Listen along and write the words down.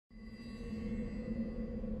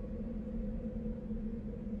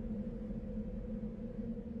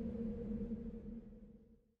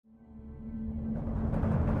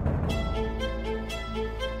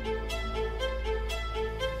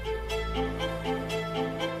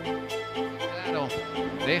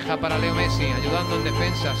Deja para Leo Messi, ayudando en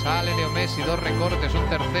defensa. Sale Leo Messi, 2 recortes, un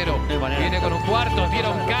tercero. Viene con un cuarto, tira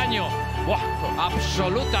un caño. ¡Buah!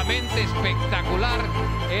 Absolutamente espectacular.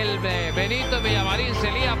 El Benito Villamarín se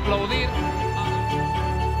lía a aplaudir.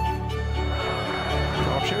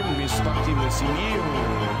 Вообще, из спортивной семьи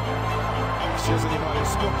все занимались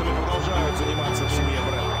спортом и продолжают заниматься в семье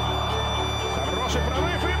Брэда. Хороший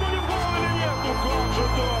прорыв, и будет гол или нет? Ну как же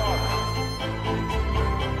так?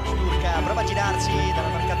 Sturca prova a girarsi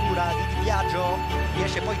dalla marcatura di Viaggio,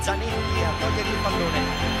 riesce poi Zanetti a togliere il pallone.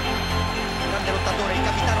 Grande lottatore, il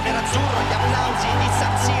capitano nerazzurro, gli applausi di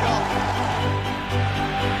San Siro.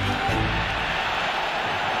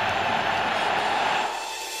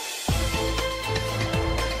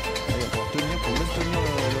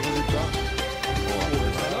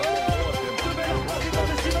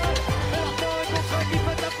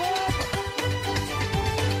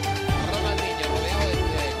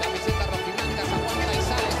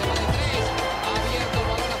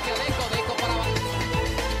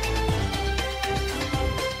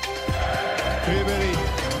 Ribery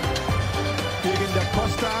gegen der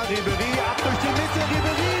Costa, Ribery ab durch die Mitte,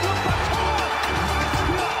 Ribery super Tor!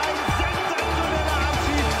 Für ein sensationeller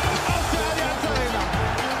Abschied aus der Allianz Arena.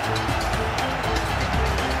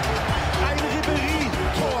 Ein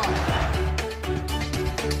Ribery-Tor.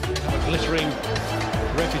 A glittering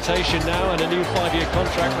reputation now and a new 5-year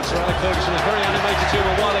contract. But Sir Alex Ferguson was very animated to him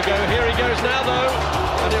a while ago. Here he goes now though,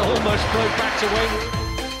 and it almost broke back to wing.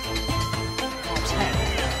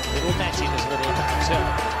 Messi does a little back turn.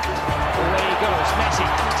 Away he goes. Messi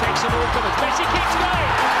takes an all comers. Messi keeps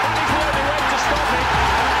going. And he's the only way to stop it.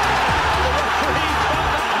 The referee felt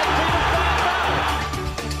that.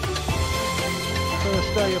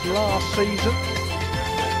 First day of last season.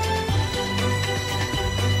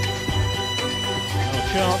 No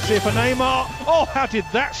chance here for Neymar. Oh, how did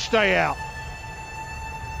that stay out?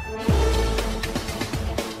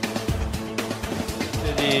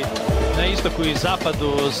 Na istoku i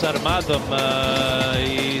zapadu s Armadom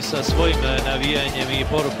i sa svojim navijanjem i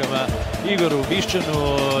porukama Igoru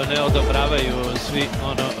Bišćanu ne odobravaju svi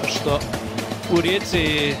ono što u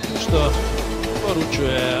Rijeci, što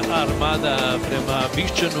poručuje Armada prema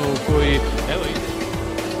Bišćanu koji evo ide.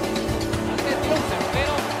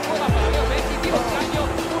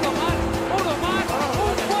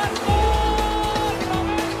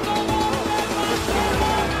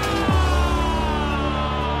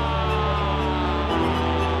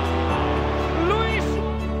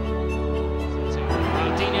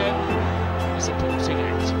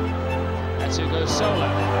 Eto goes solo.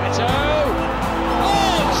 Eto!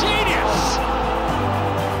 Oh, genius!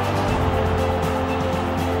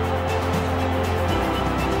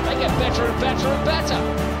 They get better and better and better.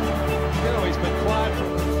 You know, he's been quiet for...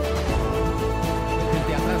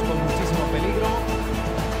 Desde atrás con muchísimo peligro.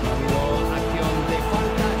 Ha habido acción de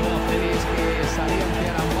falta. Joao Félix que salía ante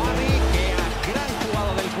Arambari, que ha gran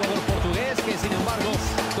jugado del jugador portugués, que sin embargo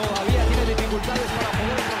todavía tiene dificultades para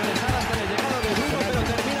poder progresar ante la llegada de Bruno, pero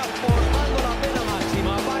termina portando la pena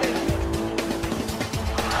máxima.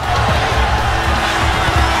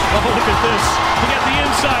 Oh, look at this. To get the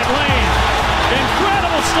inside lane.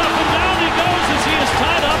 Incredible stuff, and down he goes as he is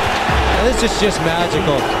tied up. This is just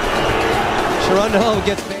magical. Sharon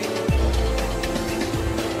gets made.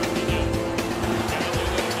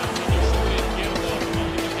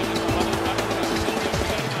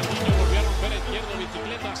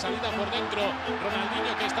 Salida por dentro,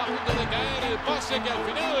 Ronaldinho que está a punto de caer, el pase que al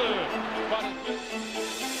final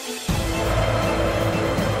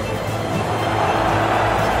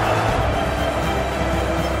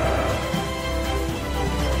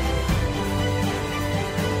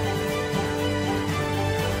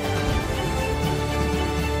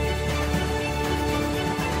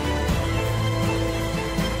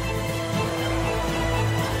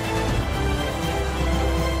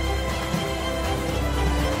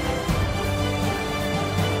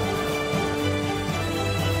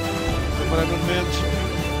Para Nuno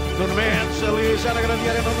Mendes, ali já na grande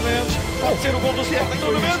área, Nuno Mendes, pode ser o gol do Sporting,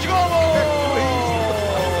 Nuno Mendes, golo!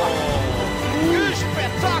 Que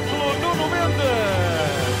espetáculo, Nuno Mendes!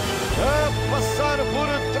 A passar por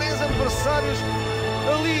 3 adversários,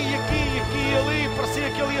 ali, aqui, ali, parecia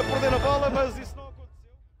que ele ia perder a bola, mas isso não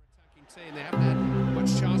aconteceu. They haven't had much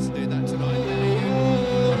chance to do that tonight.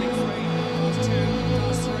 Running free, past 2,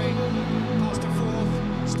 past 3, past a 4th,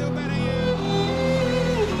 still better you.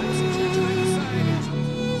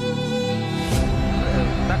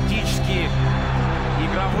 Тактические,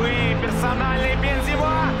 игровые, персональные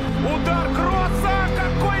Бензема. Удар Кросса,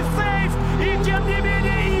 какой сейф! И тем не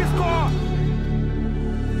менее Иско!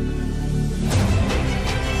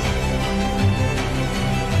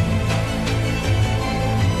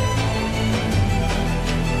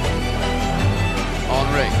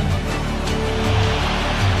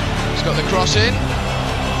 cross in.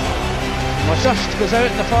 Just goes out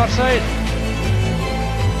on the far side.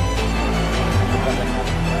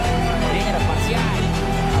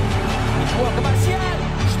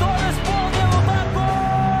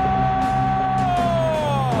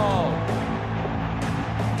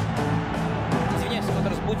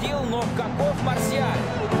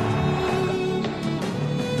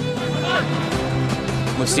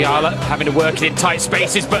 Musiala having to work it in tight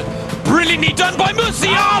spaces, but brilliantly done by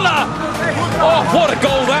Musiala! Oh, what a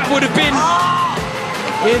goal that would have been!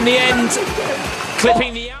 In the end,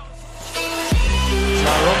 clipping the out.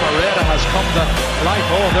 Retina has come to life.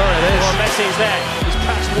 Oh, there it is. Oh, Messi's there. He's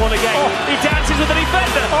passed one again. Oh. He dances with the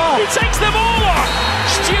defender. Oh. He takes them all on.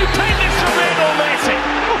 Stupendous from Lionel Messi.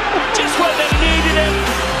 Just when they needed him.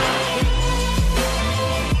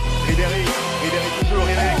 Ribéry toujours,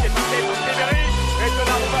 Ribéry qui est passé pour Ribéry.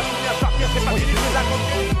 Retina va continuer à sortir, c'est pas fini, c'est à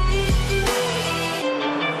continuer.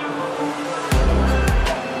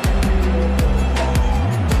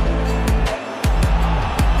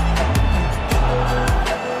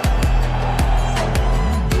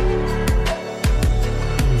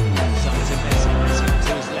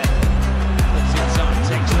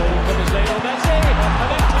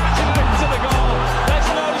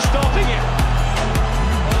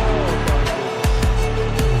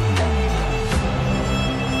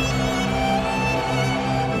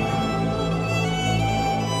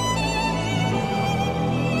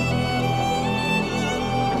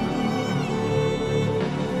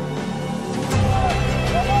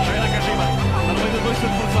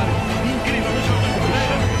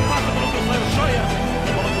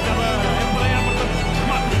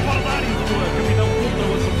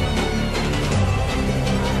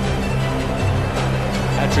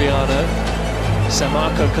 Adriano,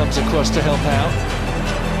 Samarco comes across to help out,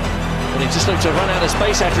 and he just looked to run out of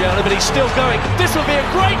space, Adriano, but he's still going. This will be a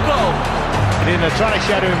great goal. Retina trying to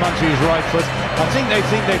shadow him onto his right foot. I think they've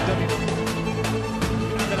done it.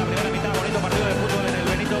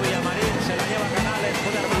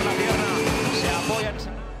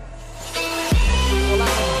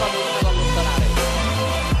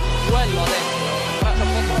 Quello adesso, braccia un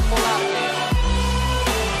po' troppo larghe,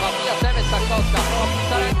 ma via Tevez accosta, prova a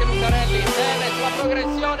puntare anche Lucarelli, Tevez la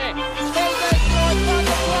progressione, col destro e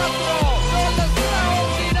paga 4, gol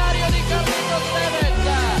straordinario di Carlitos Tevez,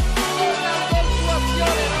 torna al gol su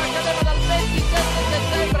azione, non accadeva dal 27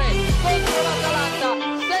 settembre contro l'Atalanta,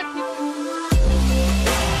 settimo.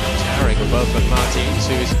 Towering above but Martins,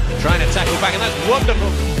 who is trying to tackle back, and that's wonderful.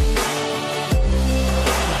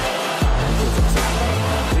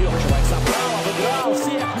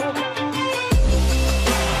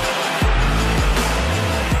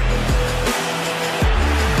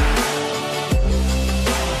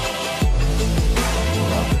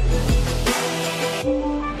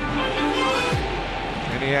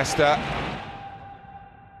 Iniesta.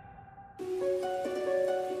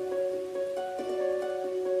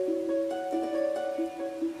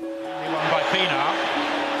 Run by Pina.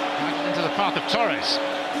 Right into the path of Torres.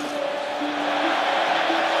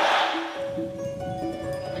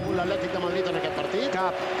 L'Atlético de Madrid en aquest partit.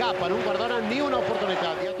 Cap, en un guardona, ni una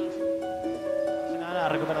oportunitat. Ha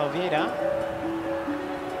recuperado Vieira.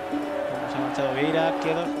 Se ha marchado Vieira,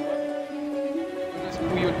 quedó.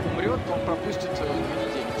 Пуйоль умрет, он пропустит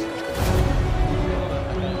минутик.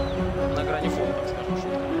 На грани фонда, скажем,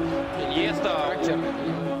 шутка. Iniesta.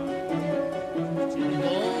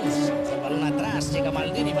 El balón atrás, llega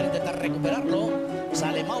Maldini para intentar recuperarlo.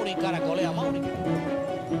 Sale Mauri, caracolea Mauri.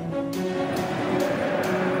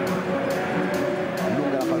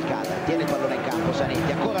 Allunga la falcata, tiene il pallone in campo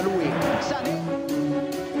Zanetti, ancora lui. Zanetti.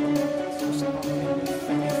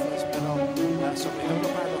 Sobre todo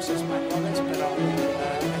para los españoles, pero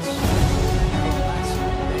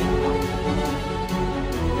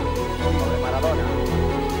Maradona.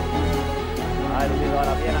 Ha eludido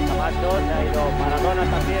ahora bien a Camacho, se ha ido Maradona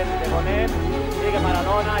también de Bonet, sigue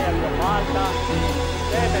Maradona y ha habido falta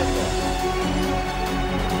de Messi.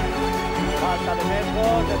 Falta de Messi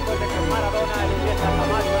después de que Maradona eludiese a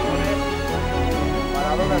Camacho y Bonet.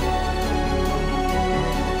 Maradona.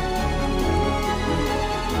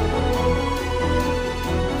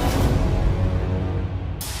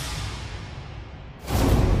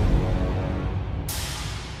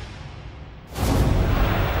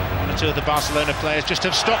 Two of the Barcelona players just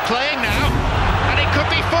have stopped playing now, and it could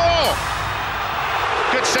be 4.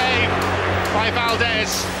 Good save by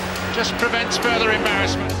Valdez, just prevents further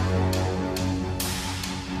embarrassment.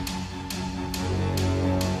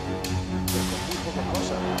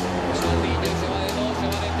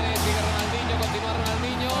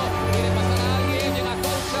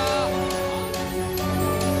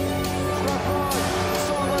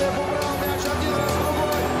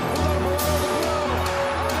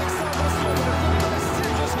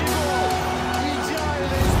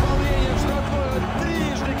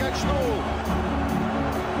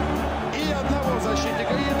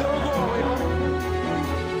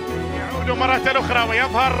 مرة أخرى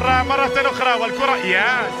ويظهر مرة أخرى والكرة يا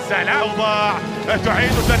سلام أوضاع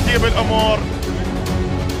تعيد ترتيب الأمور.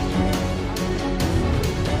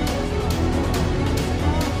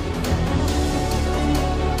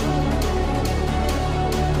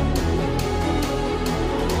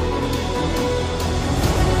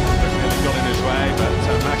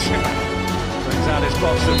 Brings out his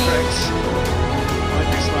box of tricks. Might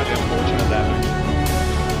be slightly unfortunate there.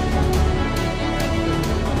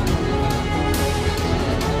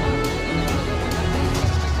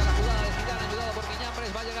 Ayudado por Miñambres,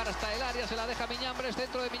 va a llegar hasta el área, se la deja Miñambres,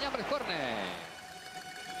 dentro de Miñambres, córner.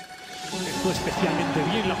 Esto especialmente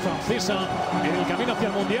bien la francesa en el camino hacia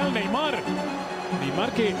el Mundial.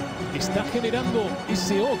 Neymar que está generando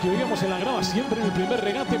ese O que oíamos en la grava siempre en el primer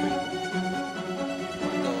regate.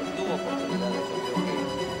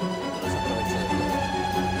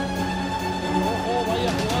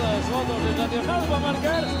 Vaya jugada de Soto, sensacional, va a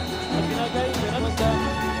marcar. Al final